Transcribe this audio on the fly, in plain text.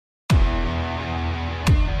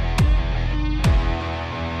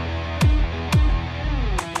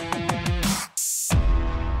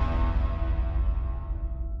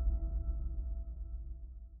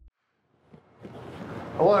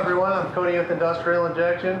Hello everyone, I'm Cody with Industrial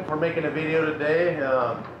Injection. We're making a video today.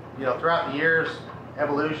 Throughout the years,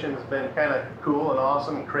 evolution has been kind of cool and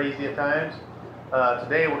awesome and crazy at times.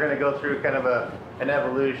 Today we're going to go through kind of an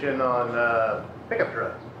evolution on pickup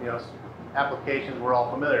trucks, applications we're all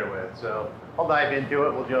familiar with. So I'll dive into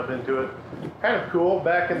it, we'll jump into it. Kind of cool,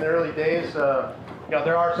 back in the early days,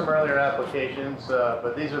 there are some earlier applications,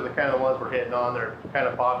 but these are the kind of ones we're hitting on. They're kind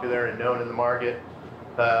of popular and known in the market.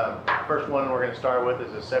 First one we're going to start with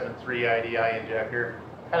is a 7.3 IDI injector.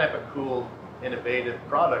 Kind of a cool, innovative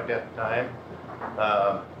product at the time.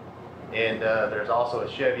 There's also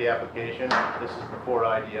a Chevy application. This is the 4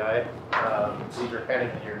 IDI. These are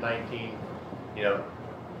kind of your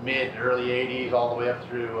mid, early 80s, all the way up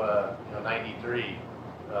through 93.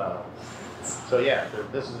 So yeah,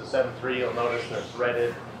 this is a 7.3. You'll notice they're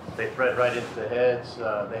threaded. They thread right into the heads.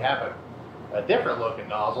 They have a different looking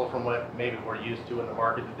nozzle from what maybe we're used to in the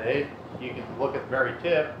market today. You can look at the very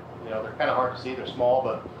tip, they're kind of hard to see, they're small,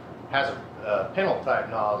 but it has a pintle type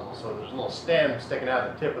nozzle, so there's a little stem sticking out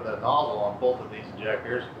of the tip of the nozzle on both of these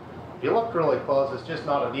injectors. If you look really close, it's just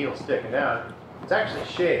not a needle sticking out, it's actually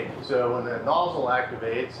shaped. So when the nozzle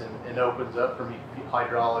activates and opens up from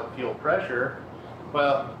hydraulic fuel pressure,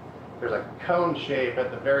 well, there's a cone shape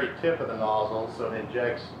at the very tip of the nozzle, so it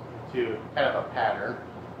injects to kind of a pattern.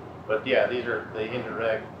 But yeah, these are the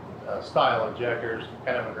indirect style injectors,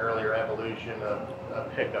 kind of an earlier evolution of a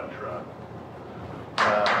pickup truck.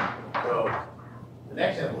 So the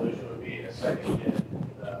next evolution would be a second gen,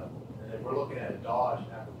 and then we're looking at a Dodge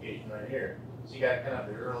application right here. So you got kind of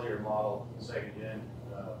the earlier model, second gen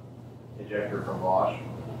injector from Bosch,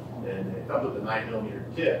 and it comes with a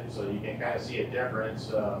 9mm tip, so you can kind of see a difference.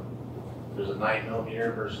 There's a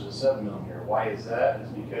 9mm versus a 7mm. Why is that?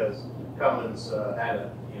 It's because Cummins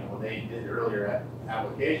had when they did earlier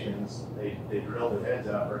applications, they drilled their heads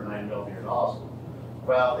out for a 9mm nozzle.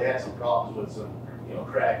 Well, they had some problems with some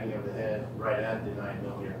cracking of the head right at the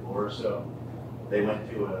 9mm bore, so they went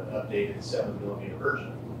to an updated 7mm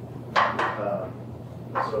version.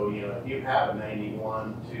 So if you have a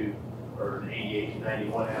 91 or an 88 to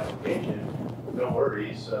 91 application, no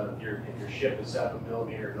worries. If your ship is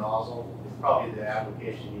 7mm nozzle, it's probably the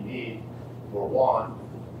application you need or want.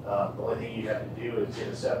 The only thing you have to do is get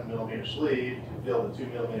a 7mm sleeve to fill the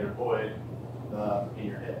 2mm void in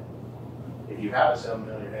your head. If you have a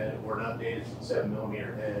 7mm head or an updated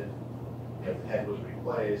 7mm head, if the head was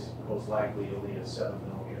replaced, most likely you'll need a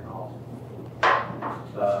 7mm nozzle.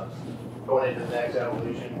 Going into the next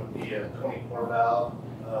evolution would be a 24 valve.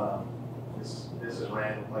 This is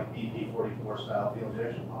ran with like BP44 style fuel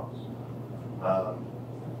injection pumps.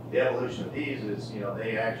 The evolution of these is,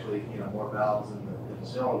 they actually, more valves in the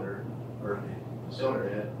cylinder, or the cylinder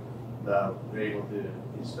head. They're able to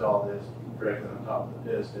install this directly on top of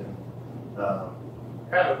the piston.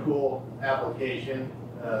 Kind of a cool application.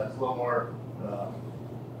 It's a little more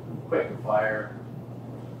quick to fire.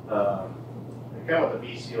 They come with a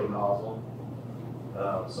VCO nozzle.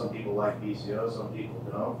 Some people like VCO, some people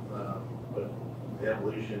don't. But the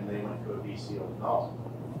evolution, they went to a VCO nozzle.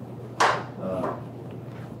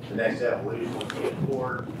 The next evolution would be a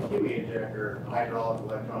Ford Huey injector, hydraulic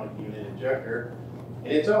electronic unit injector.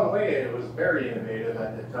 In its own way, it was very innovative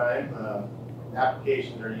at the time.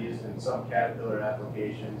 Applications are used in some Caterpillar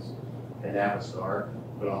applications and Navistar,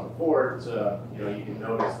 but on the Fords, you can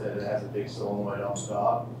notice that it has a big solenoid on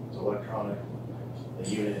top. It's electronic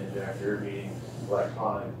unit injector, meaning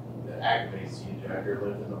electronic that activates the injector,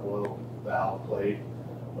 lifting the oil valve plate.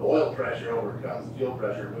 The oil pressure overcomes the fuel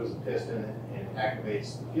pressure, moves the piston, and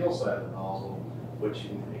activates the fuel side of the nozzle, which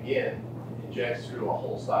again injects through a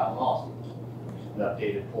whole style nozzle, an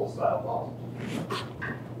updated full style nozzle.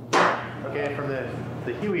 Okay, from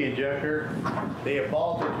the Huey injector, they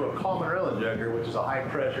evolved into a common rail injector, which is a high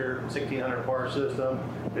pressure 1600 bar system.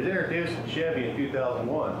 It was introduced in Chevy in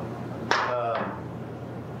 2001.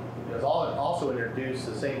 It was also introduced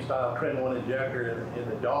the same style Tren 1 injector in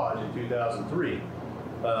the Dodge in 2003.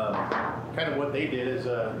 Kind of what they did is,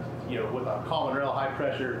 with a common rail high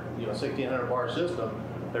pressure, 1600 bar system,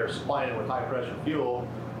 they're supplying it with high pressure fuel.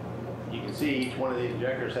 You can see each one of these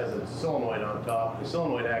injectors has a solenoid on top. The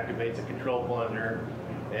solenoid activates a control plunger,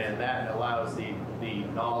 and that allows the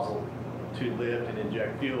nozzle to lift and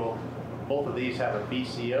inject fuel. Both of these have a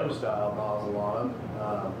VCO style nozzle on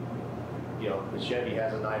them. The Chevy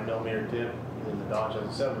has a 9mm tip, and the Dodge has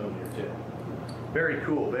a 7mm tip. Very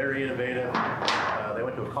cool, very innovative. They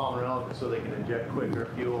went to a common rail so they can inject quicker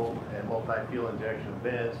fuel and multi-fuel injection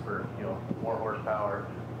vents for more horsepower,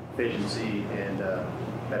 efficiency, and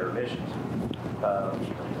better emissions.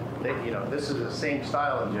 This is the same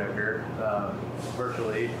style injector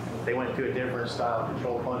virtually they went to a different style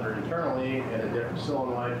control plunger internally and a different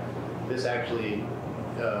solenoid. This actually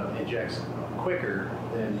injects quicker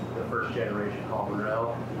than the first generation common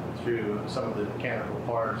rail through some of the mechanical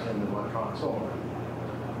parts and the electronic solenoid.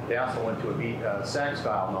 They also went to a sack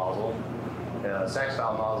style nozzle. Sack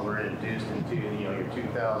style nozzles were introduced into your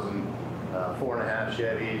 2000 4.5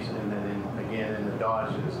 Chevys, and then again in the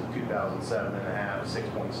Dodges, 2007.5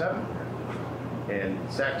 6.7. And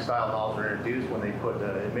sack style nozzles were introduced when they put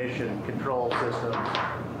the emission control systems,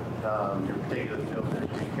 your particular filters,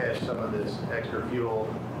 to catch some of this extra fuel,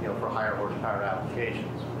 for higher horsepower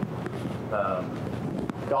applications.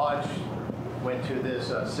 Dodge went to this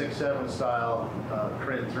 6.7 style,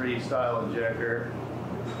 Crin 3 style injector,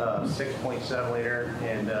 6.7 liter,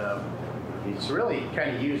 and it's really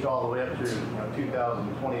kind of used all the way up through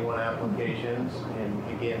 2021 applications, and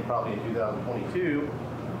again probably in 2022.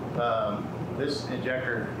 This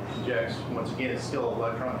injector injects, once again, it's still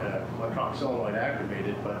electronic solenoid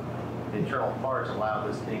activated, but the internal parts allow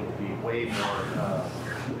this thing to be way more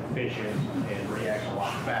efficient and react a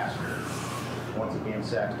lot faster. Once again,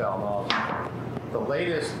 sack style nozzle. The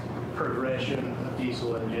latest progression of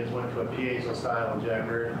diesel engines went to a Piezo style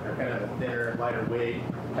injector. They're kind of a thinner, lighter weight,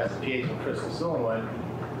 has a Piezo crystal solenoid.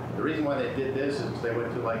 The reason why they did this is they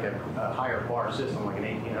went to like a higher bar system, like an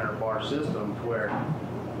 1800 bar system, where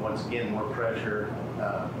once again more pressure,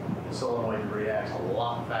 the solenoid reacts a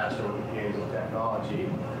lot faster with the Piezo technology.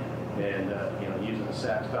 And using a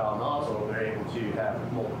sack style nozzle, they're able to have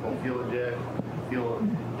multiple fuel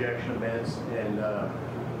injection events, and the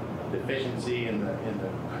efficiency and the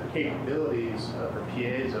capabilities of the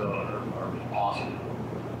Piezo are awesome.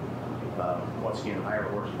 Once again, higher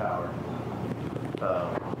horsepower.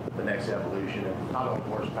 The next evolution of not only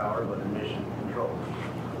horsepower but emission control.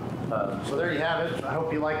 So there you have it. I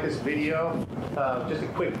hope you like this video. Just a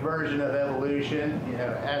quick version of evolution.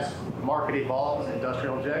 As the market evolves,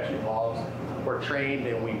 industrial injection evolves, we're trained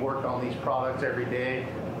and we work on these products every day.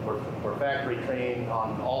 We're factory trained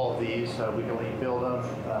on all of these, so we can rebuild them.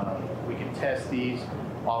 We can test these,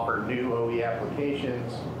 offer new OE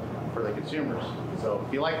applications for the consumers. So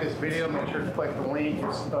if you like this video, make sure to click the link, give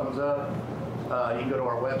us a thumbs up. You can go to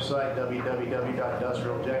our website,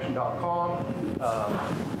 www.industrialinjection.com.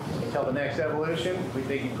 Until the next evolution, we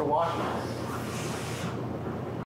thank you for watching.